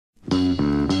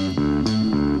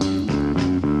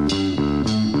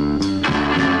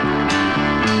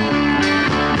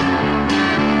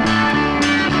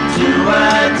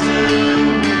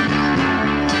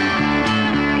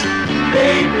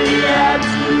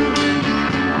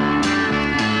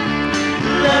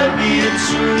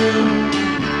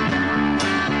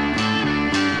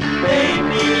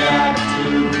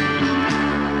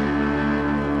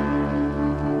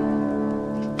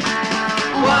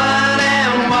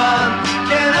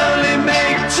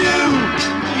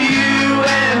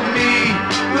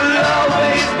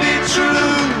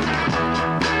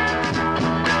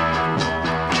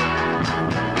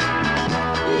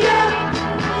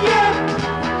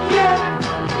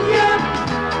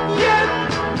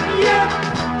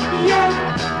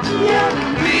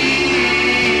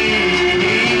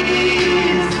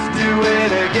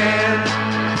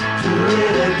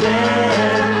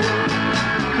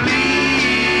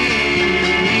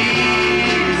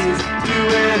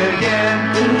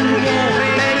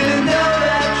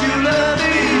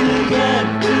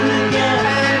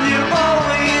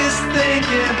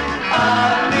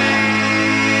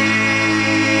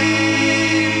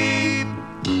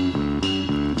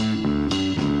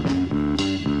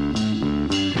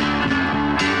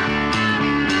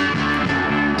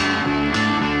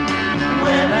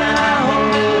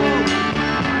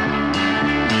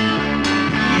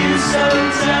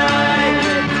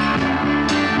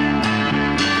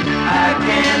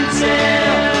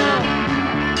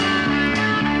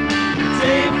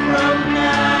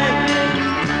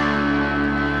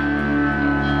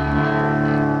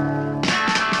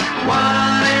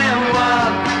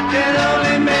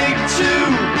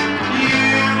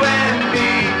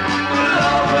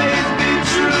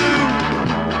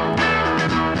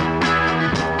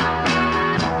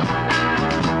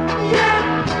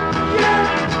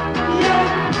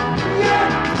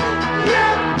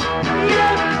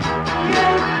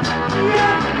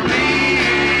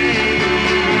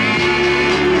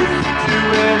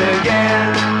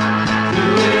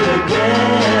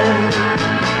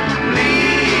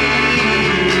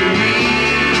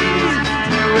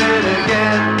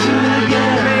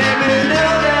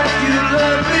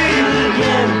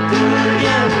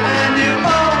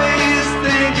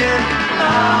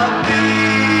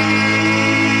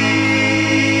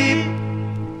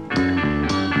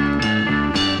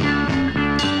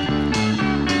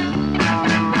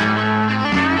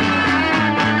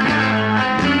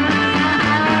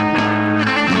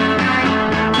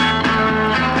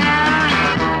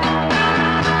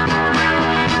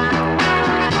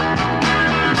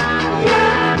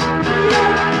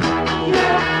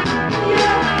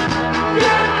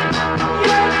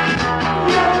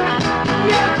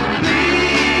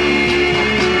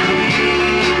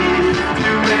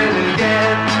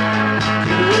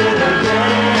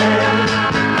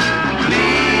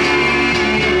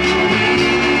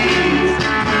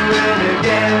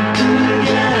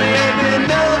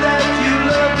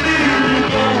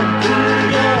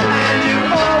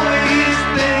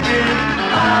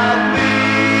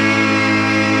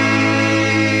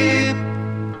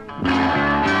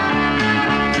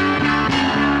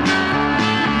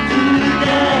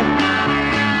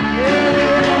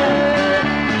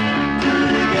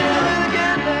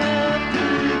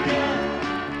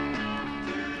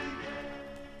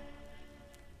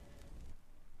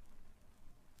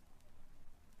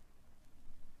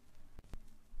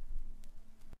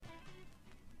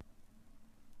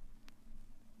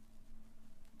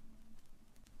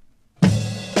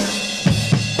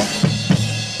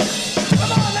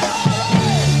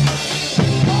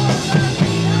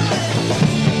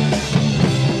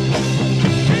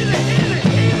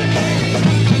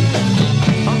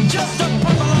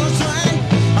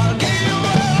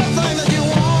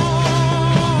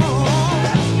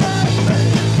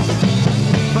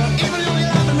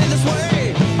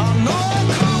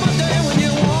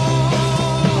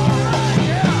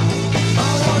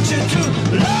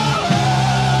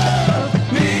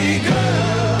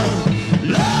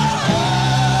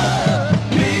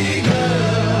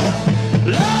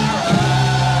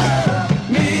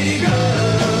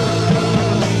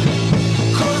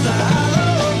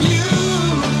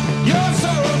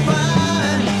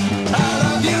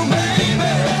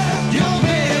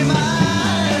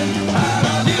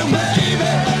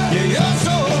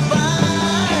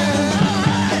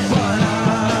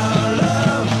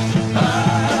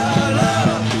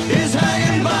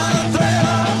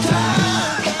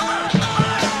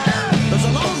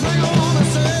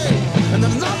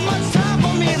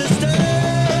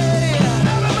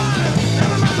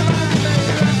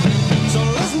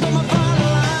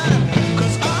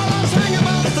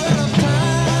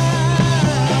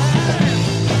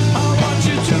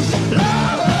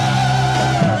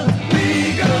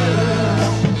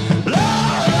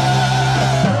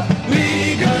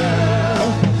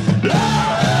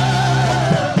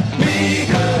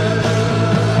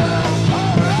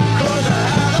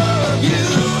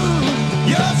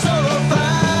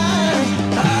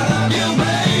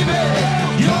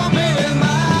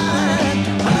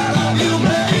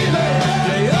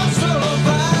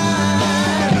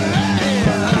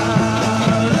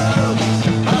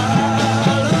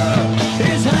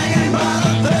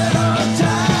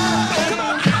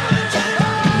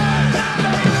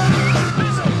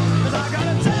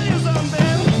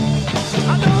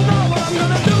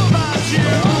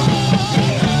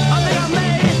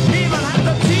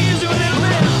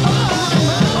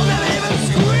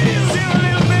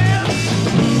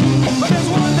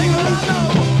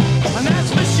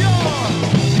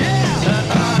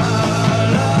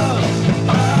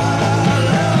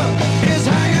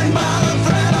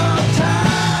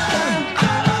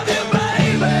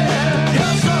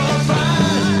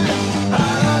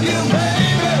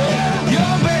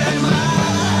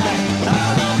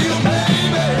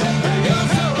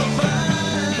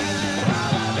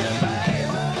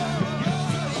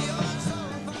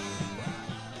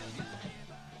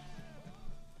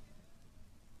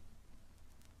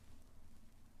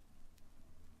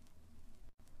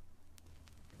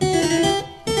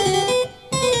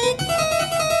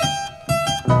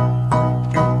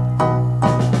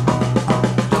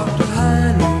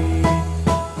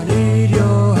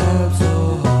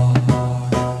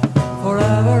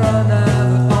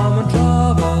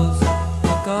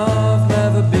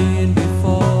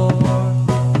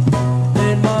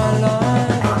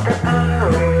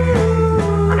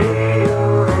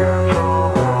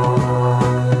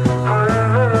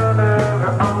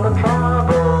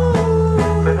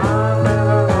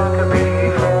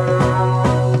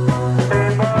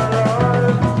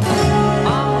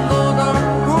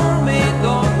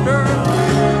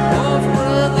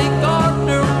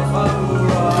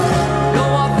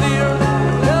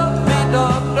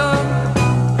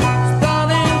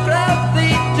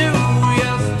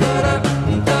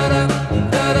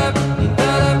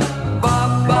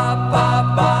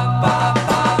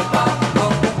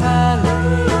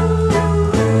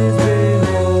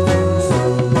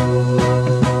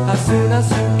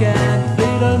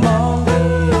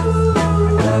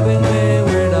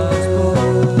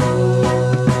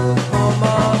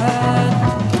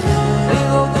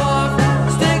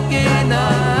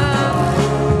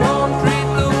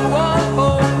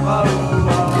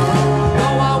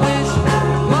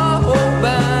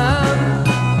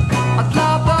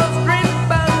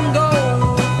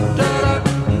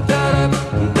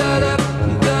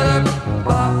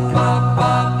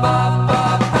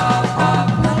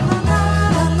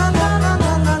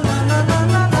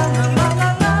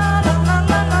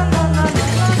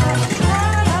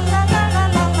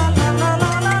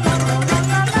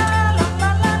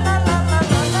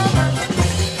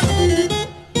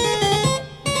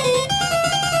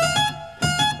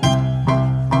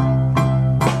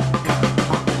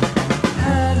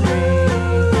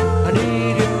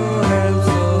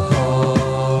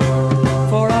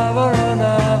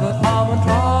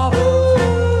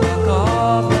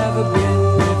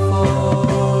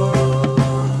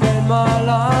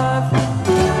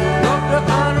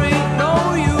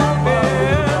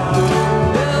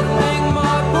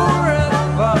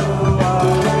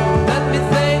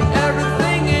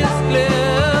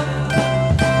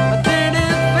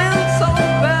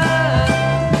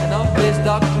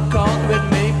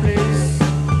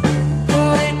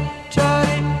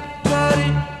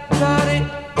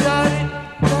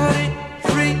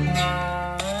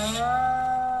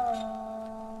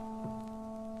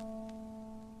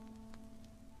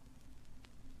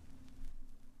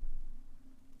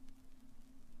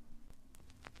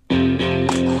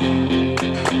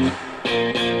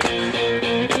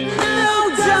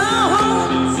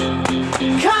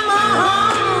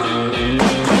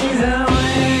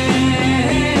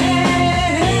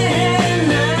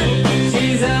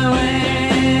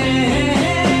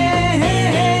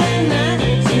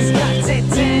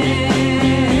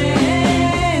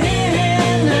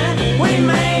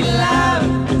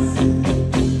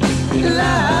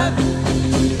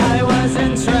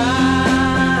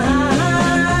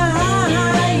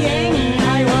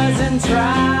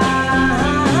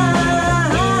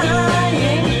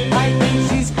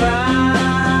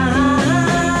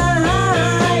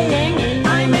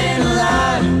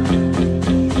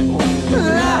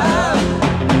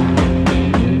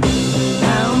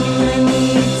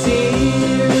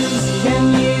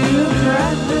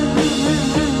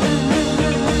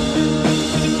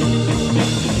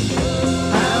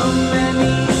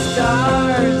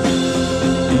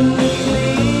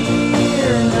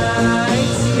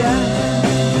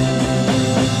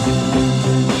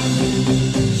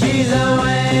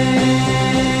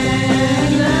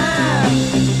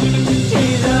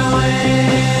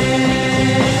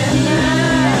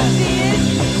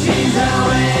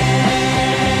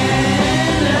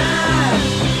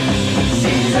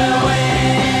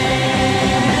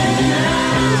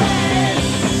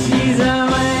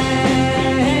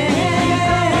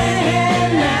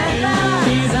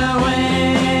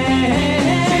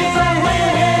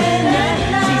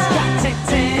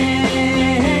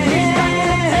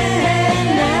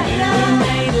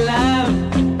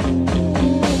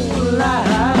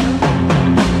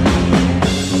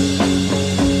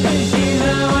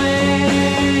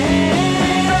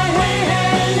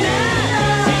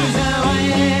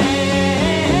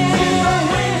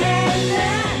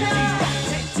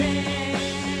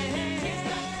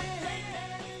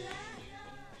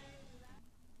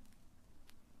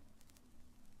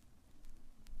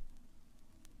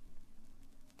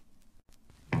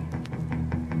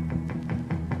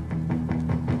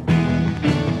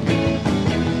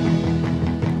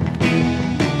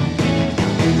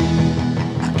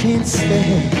can't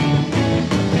stand.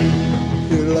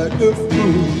 You're like a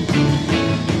fool,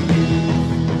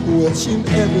 watching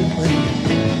everything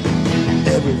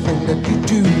that you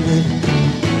do.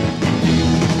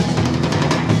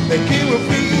 Making me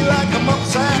feel like I'm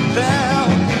upside down.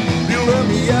 You love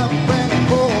me up and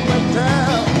pull me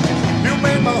down. You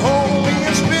made my whole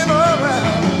world spin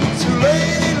around. So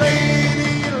lady,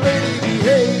 lady, lady,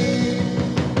 behave.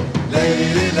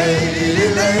 Lady, lady,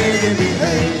 lady,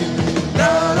 behave.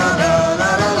 La la la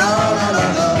la la la la la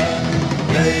la.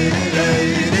 Lady,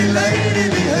 lady, lady,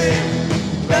 behave.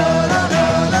 La la la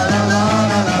la la la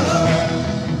la la la.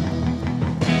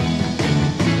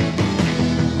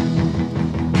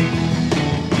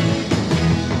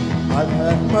 I've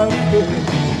had my fill,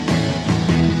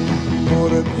 more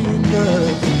than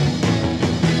enough.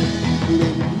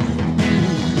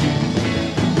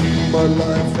 My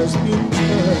life has been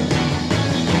tough.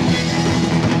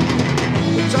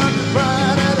 The time to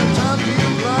ride and the time to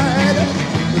ride.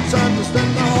 The time to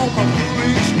stand on my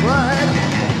foolish pride.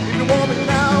 If you want me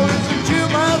now, listen to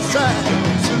my side.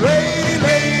 So lady,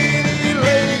 lady,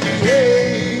 lady,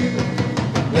 behave.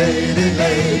 Lady,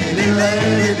 lady,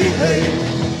 lady, behave.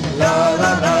 La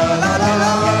la la la la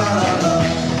la la.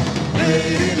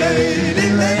 Lady, lady,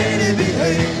 lady,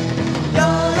 behave. La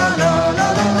la la la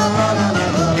la la la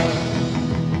la.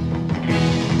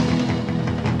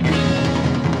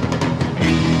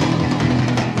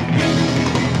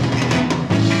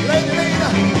 Lady, lady,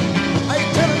 I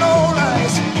ain't telling no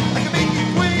lies. I can make you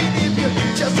queen if you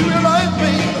just realize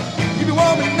me. If you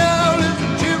want me now,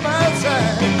 listen to my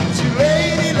side. So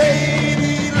lady,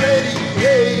 lady, lady,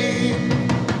 behave.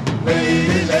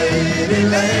 Lady, lady,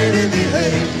 lady,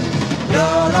 behave. La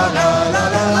la la la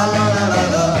la la la la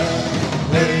la.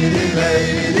 Lady,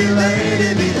 lady, lady,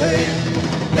 behave.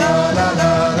 La la la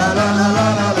la la la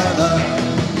la la la.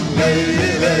 Lady,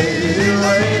 lady,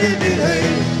 lady,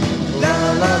 behave. La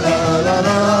la la la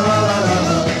la la la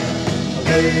la.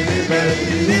 Lady,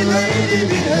 lady, lady,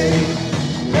 behave.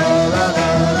 La la la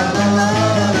la la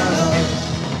la la la.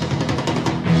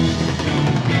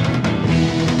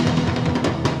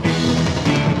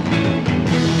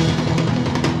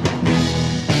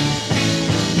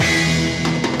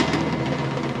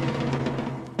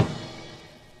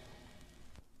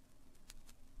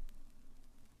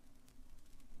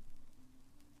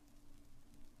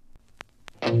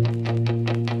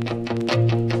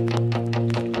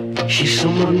 She's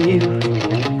someone new,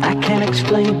 I can't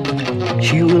explain.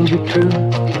 She will be true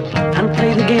and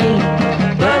play the game,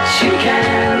 but she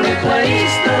can't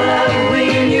replace the love we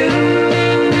knew.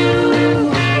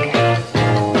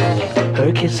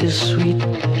 Her kiss is sweet,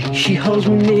 she holds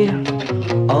me near.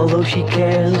 Although she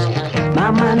cares,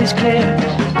 my mind is clear,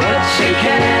 but she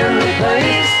can't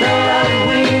replace the love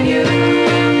we knew.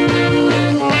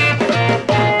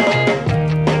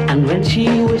 And when she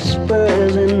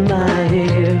whispers in my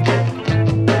ear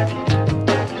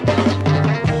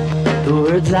the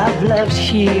words I've loved,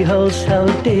 she holds so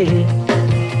dear.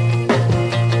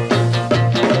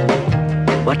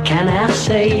 What can I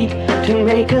say to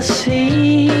make her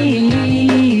see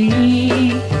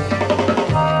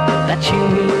that you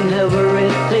mean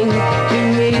everything to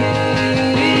me?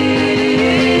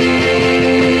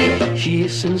 She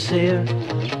is sincere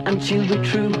and she'll be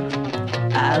true.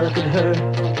 I look at her,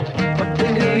 what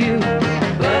think of you?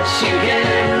 But she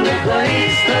can't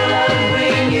replace the love we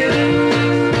knew.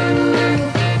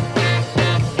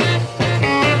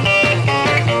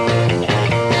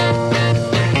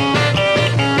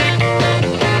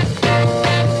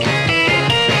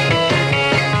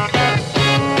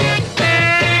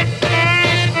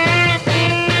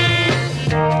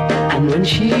 When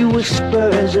she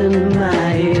whispers in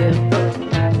my ear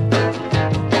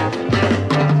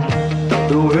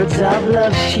the words of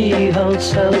love she holds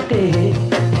so dear,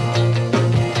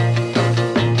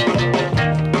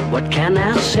 what can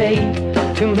I say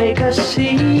to make her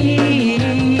see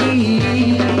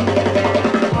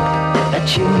that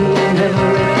you mean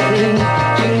everything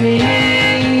to me?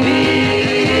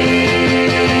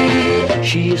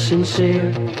 She is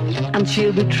sincere and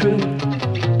she'll be true.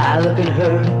 I look at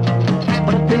her,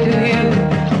 what I think of you,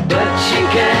 but she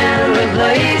can't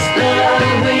replace the love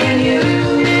we knew.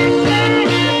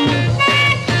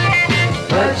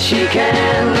 But she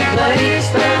can't replace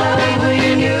the love we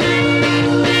knew.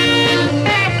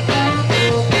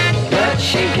 But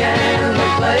she can't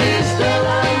replace the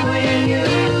love we knew.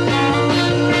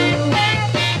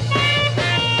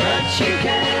 But she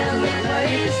can't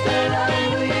replace the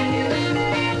love we knew.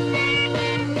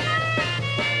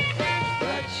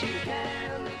 But she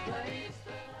can't replace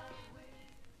the love we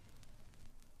knew.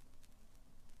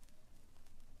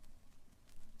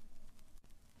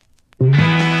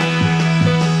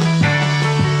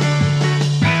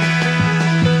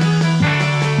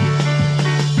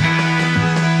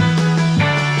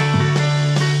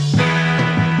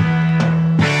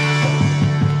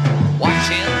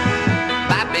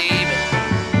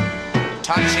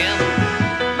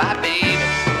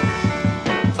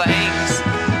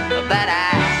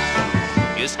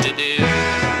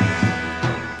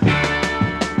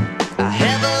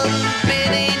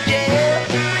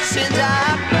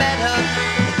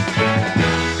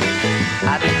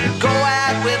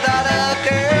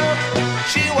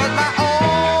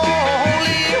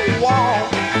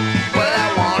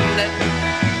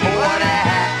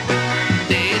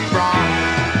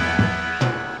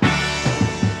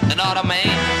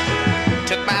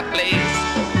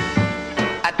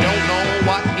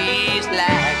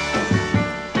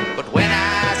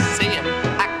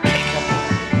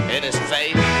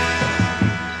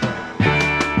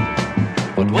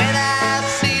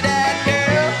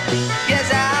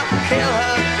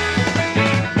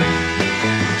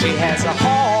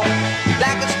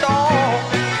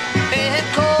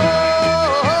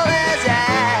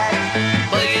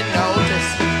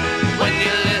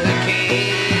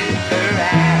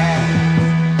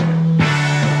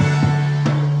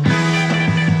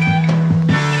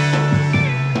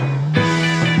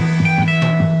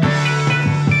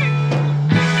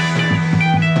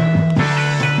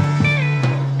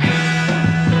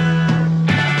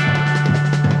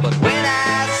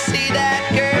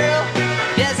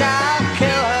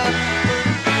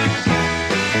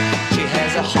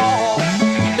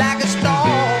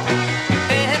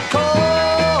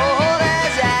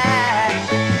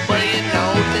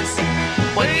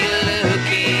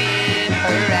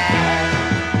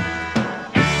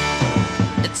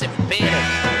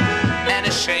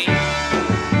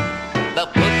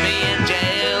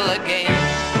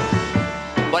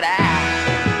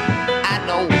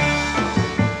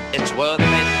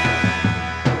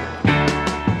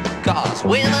 'cause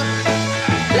women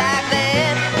like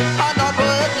that are not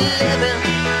worth living.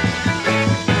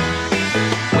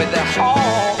 With their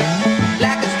heart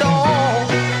like a stone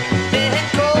and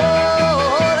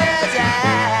cold as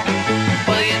ice.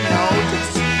 Well, you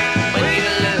notice when you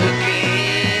look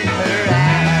in her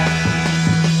eyes.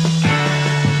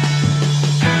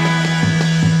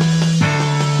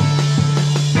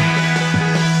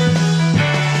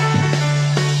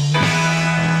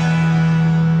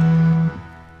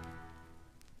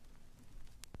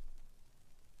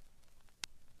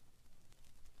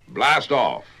 Blast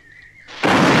off.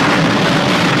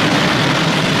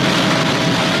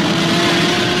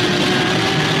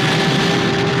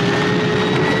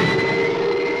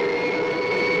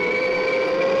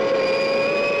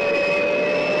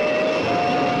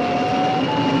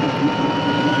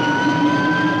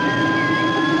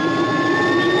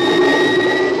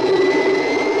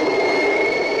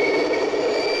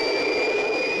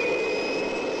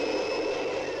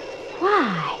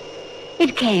 Why,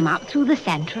 it came up through the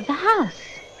center of the house.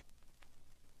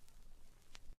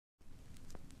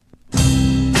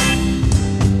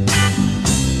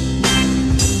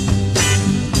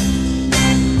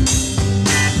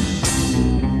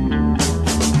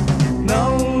 No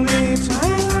need to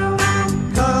hang around,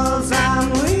 'cause I'm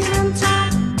leaving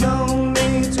town. No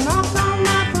need to knock on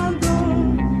my front door.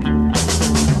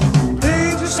 They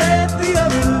just said the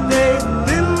other day,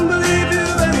 didn't believe you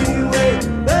anyway.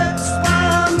 That's why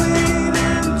I'm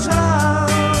leaving town.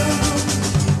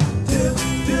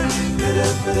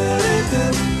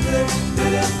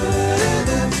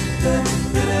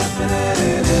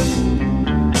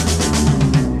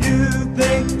 You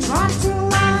think try to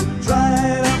lie, try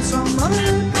it on some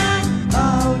other guy.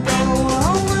 I'll go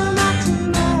home and not to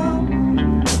know.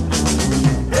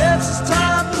 It's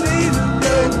time for me to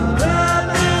go. Right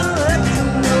now, let you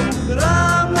know that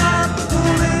I'm not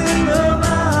fooling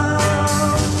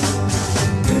around.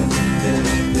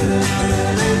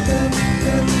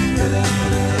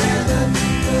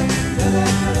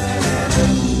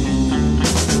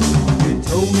 You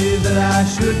told me that I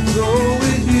shouldn't go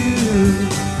with you.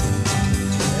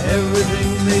 Everything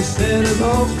they said has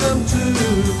all come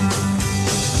true.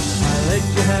 I let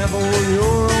you have all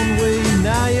your own way.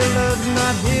 Now your love's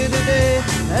not here today.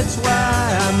 That's why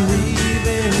I'm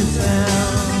leaving town.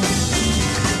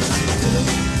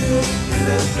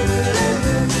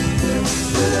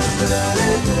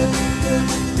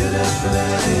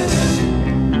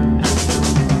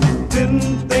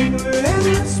 Didn't think we're in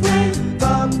this way.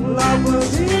 Thought love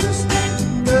was here to stay.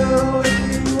 Girl, if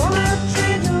you wanna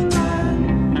change your mind,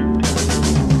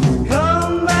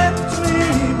 come back to me,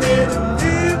 baby.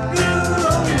 If you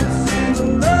only see the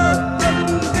love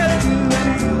doesn't get you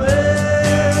anywhere.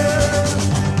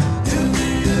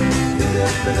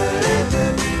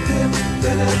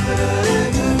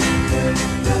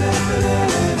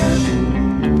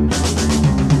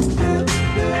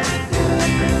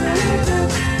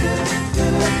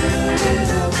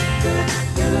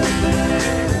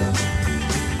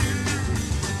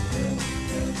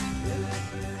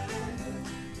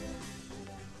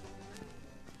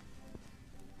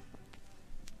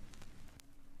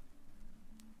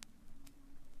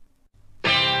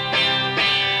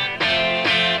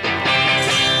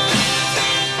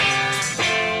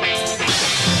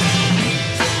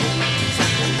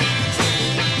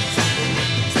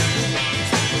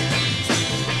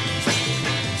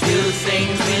 Two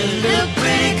things will look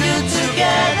pretty good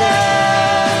together.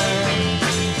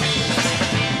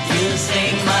 You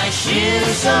think my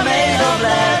shoes are made of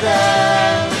leather,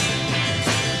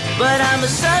 but I'm a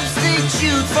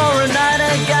substitute for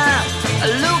another guy. I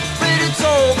look pretty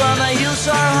tall, but my heels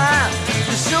are high.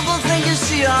 The simple things you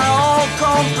see are all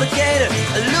complicated.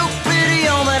 I look pretty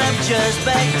young, but I'm just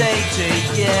backdated,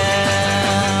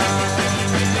 yeah.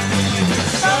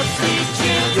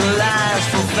 Substitute your lies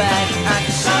for fact. I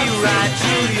can see right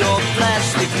through your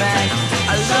plastic bag.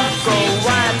 I look all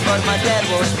white, but my dad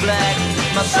was black.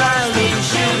 My fine-looking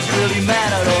shoes really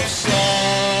mattered of sad.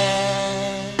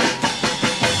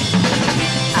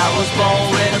 I was born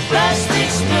with a plastic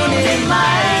spoon in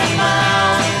my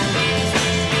mouth.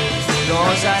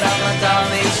 North side of my thumb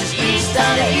faces east,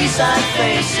 and the east side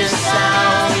faces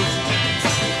south.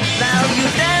 Now you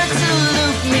dare to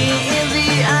look me in the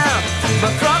eye,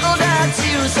 but crocodile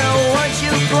tears are what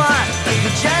you cry.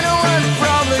 The genuine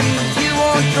problem you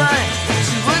won't try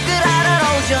to work it out at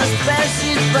all, just pass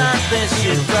it by, pass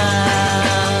it by.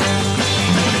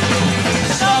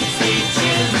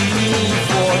 Substitute me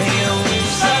for him,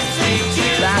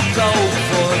 substitute like gold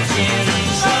for gin,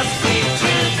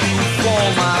 substitute for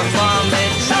my mom,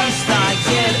 at least I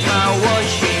get my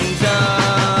washing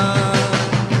done.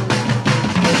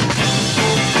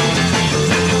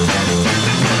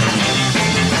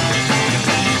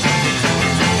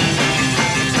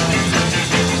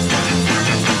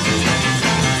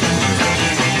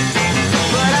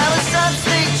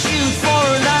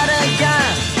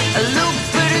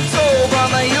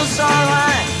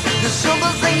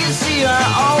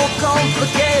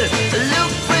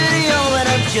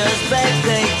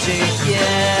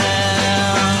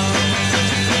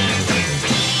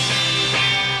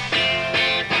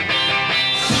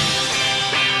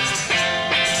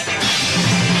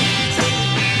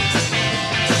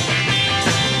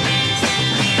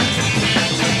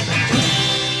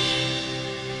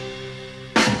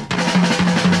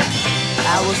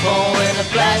 was born with a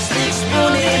plastic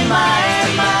spoon in my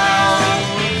mouth.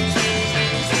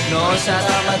 North side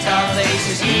of my town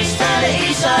faces east and the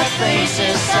east side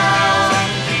faces south.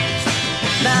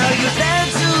 Now you dare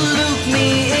to look me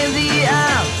in the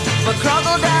eye, but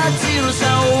crocodile tears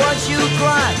are what you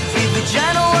cry. If a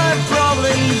genuine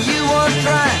problem you won't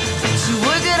try to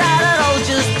work it out at all,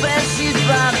 just pass it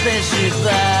by, pass it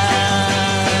by.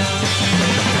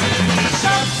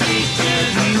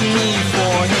 Substitute me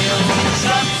for him.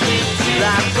 Substitute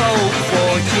I go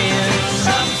for Jim.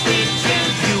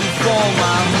 Substitute you for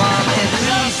my mom. At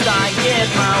least I get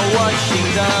my washing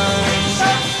done.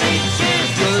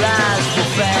 Substitute your lies for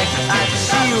fact. I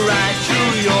see right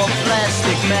through your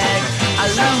plastic mag. I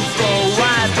look for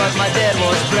white, but my dad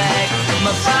was black.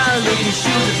 My fine-looking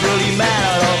shoes is really mad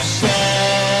out of sad.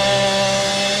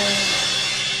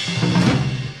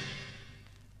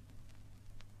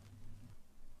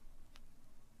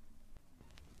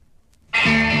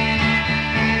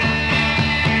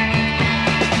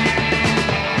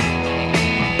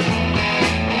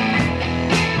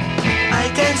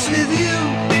 With you,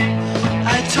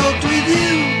 I talked with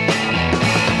you,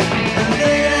 and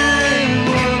then I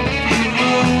walked you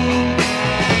home.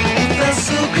 It felt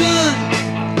so good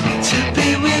to be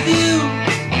with you,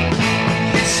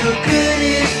 so good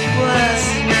it was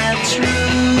not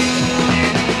true.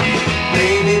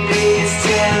 Baby, please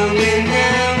tell me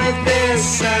now if there's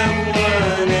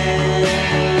someone else,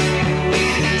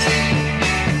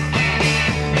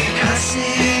 'cause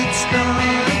it's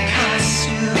gonna cost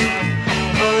you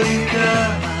all you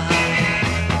got.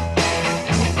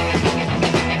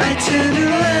 I turned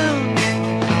around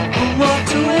and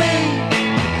walked away,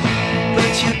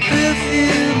 but your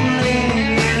perfume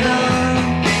lingered on.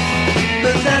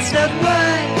 But that's not why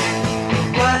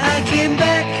I came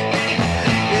back.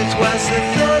 It was the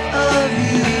thought of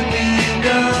you being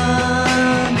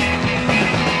gone.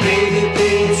 Baby,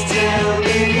 please tell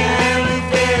me now if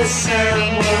there's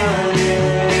someone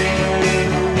else,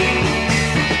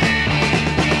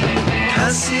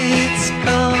 'cause it's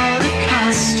gonna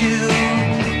cost you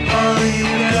all you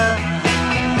got.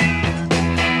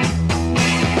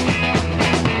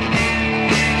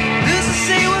 Who's to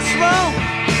say what's wrong?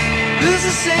 Who's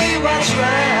to say what's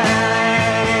right?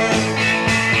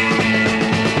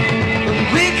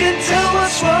 We can tell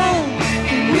what's wrong,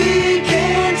 and we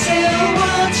can tell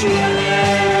what's right.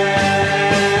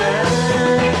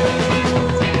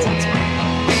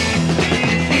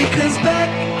 If he comes back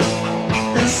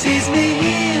and sees me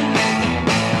here,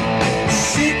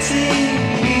 sitting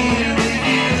here with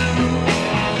you,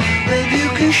 then you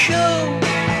can show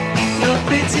your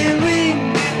pretty ring,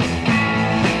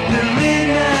 the ring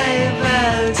I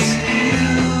vowed to you.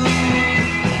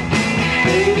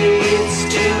 Baby, it's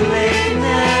too late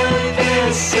now if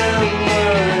there's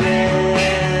someone else,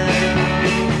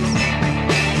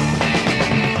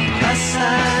 'cause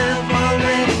I've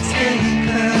already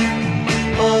taken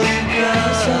all you got.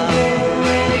 'Cause I've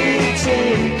already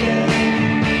taken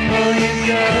all you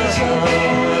got. 'Cause I've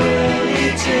already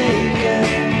taken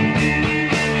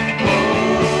all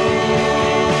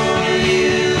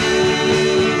you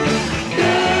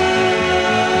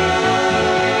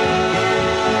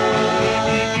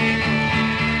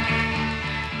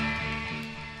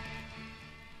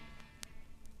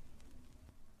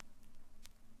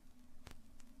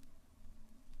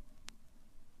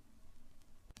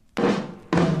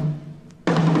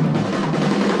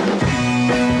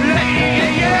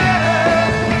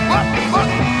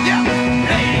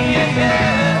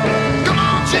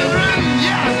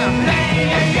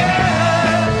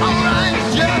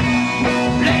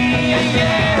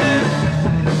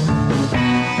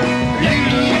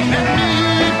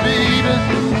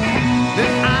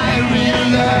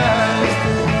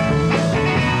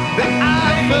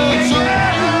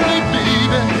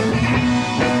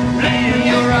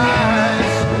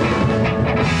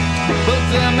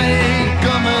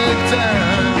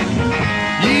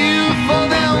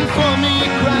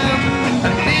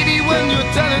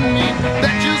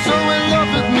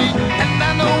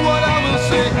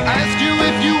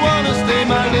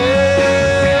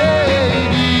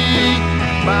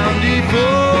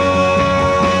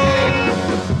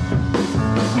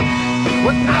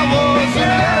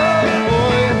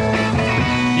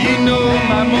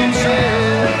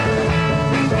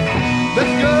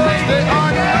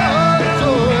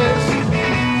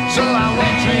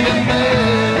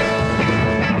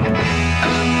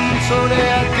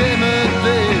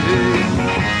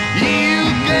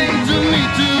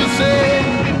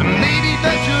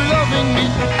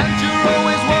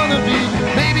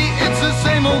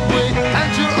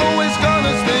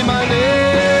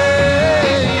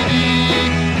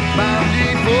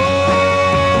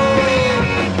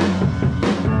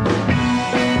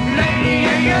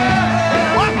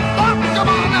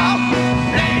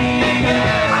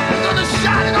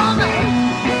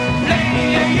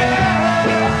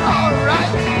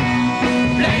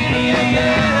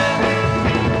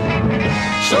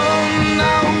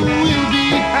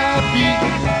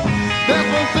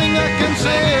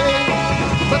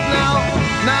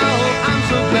Now I'm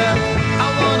so glad I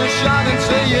wanna shout and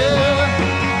say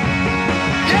yeah,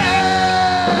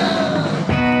 yeah.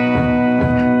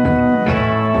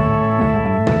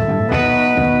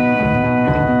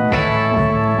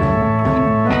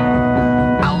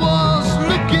 I was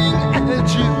looking at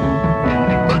you,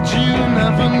 but you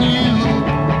never knew.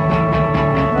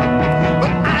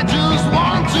 But I just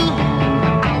want to,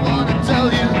 I wanna tell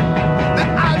you that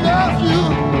I love you.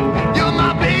 You're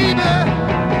my baby,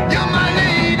 you're my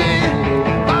lady,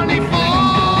 Bountifull.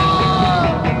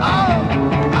 Oh,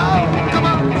 oh, come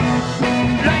on.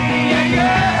 Lady, yeah,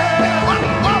 yeah.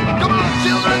 Oh, oh, come on,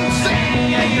 children,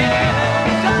 sing. Yeah,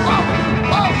 yeah.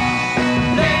 Oh, oh.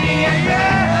 Lady, yeah,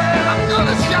 yeah. I'm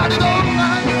gonna shout it all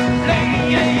night. Lady,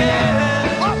 yeah,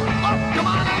 yeah. Oh, oh, come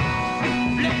on up.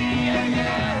 Lady, yeah,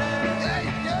 yeah.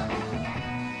 Yeah, yeah.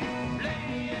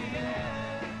 Lady, yeah,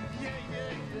 yeah. Yeah, yeah,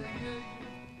 yeah,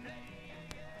 yeah.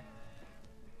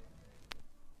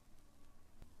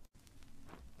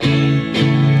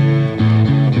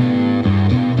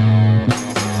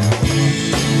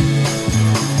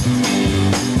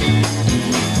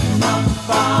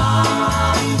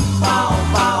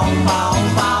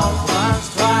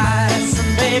 Once, twice,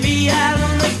 and baby, I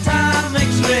don't make time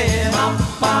extreme.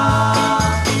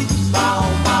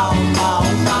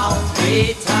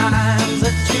 Three times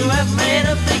that you have made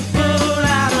a big fool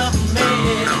out of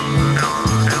me.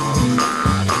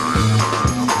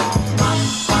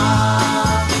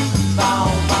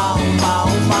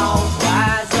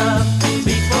 Rise up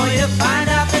before you find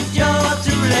out that you're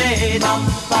too late. No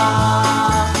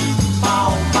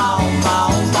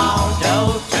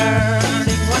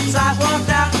turning once I walked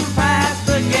out and passed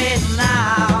the gate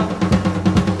now.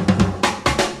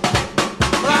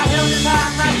 Well, I held your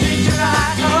time, I treat you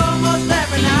right almost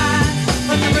every night.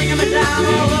 But you're bringing me down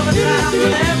all over town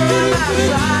whenever I'm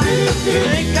outside. You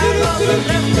think I'm lost and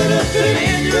left to me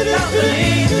in your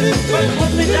company. But you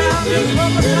put me down just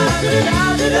one more time and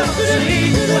now you don't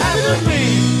see what with me.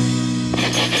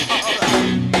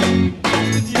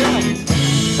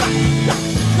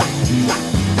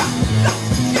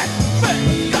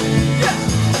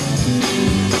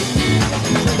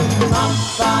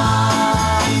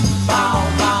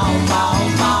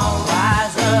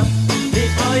 Rise up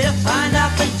before you find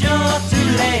out that you're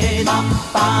too late. No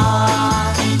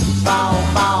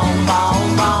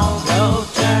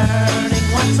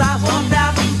turning once I walked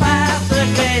out and passed the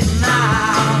gate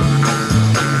now.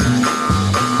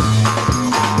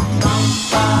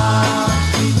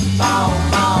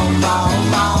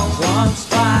 Once,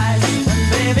 twice,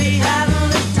 and baby,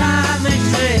 hadn't the time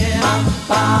exist.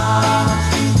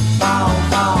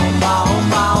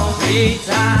 Three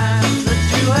times that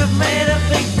you have made a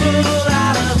big fool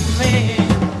out of me.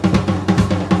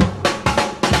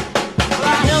 Well,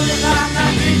 I held your time, I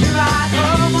treat you right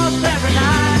almost every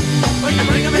night. But you're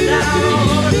bringing me down all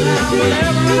over town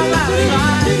whenever I'm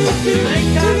outside. You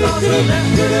think I'm lost and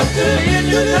left to be in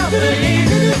your company.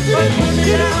 But put me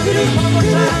down just one more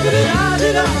time and now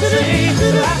you don't see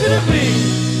what with me.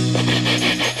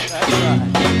 That's right.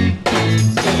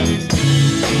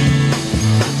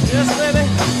 Yes, baby,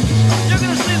 you're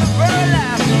gonna see the very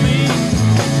last of me.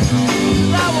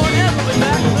 I won't ever be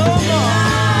back no more.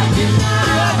 Yeah,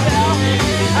 gal,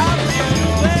 I'll be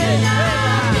away.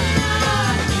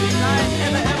 I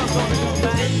ain't ever gonna go.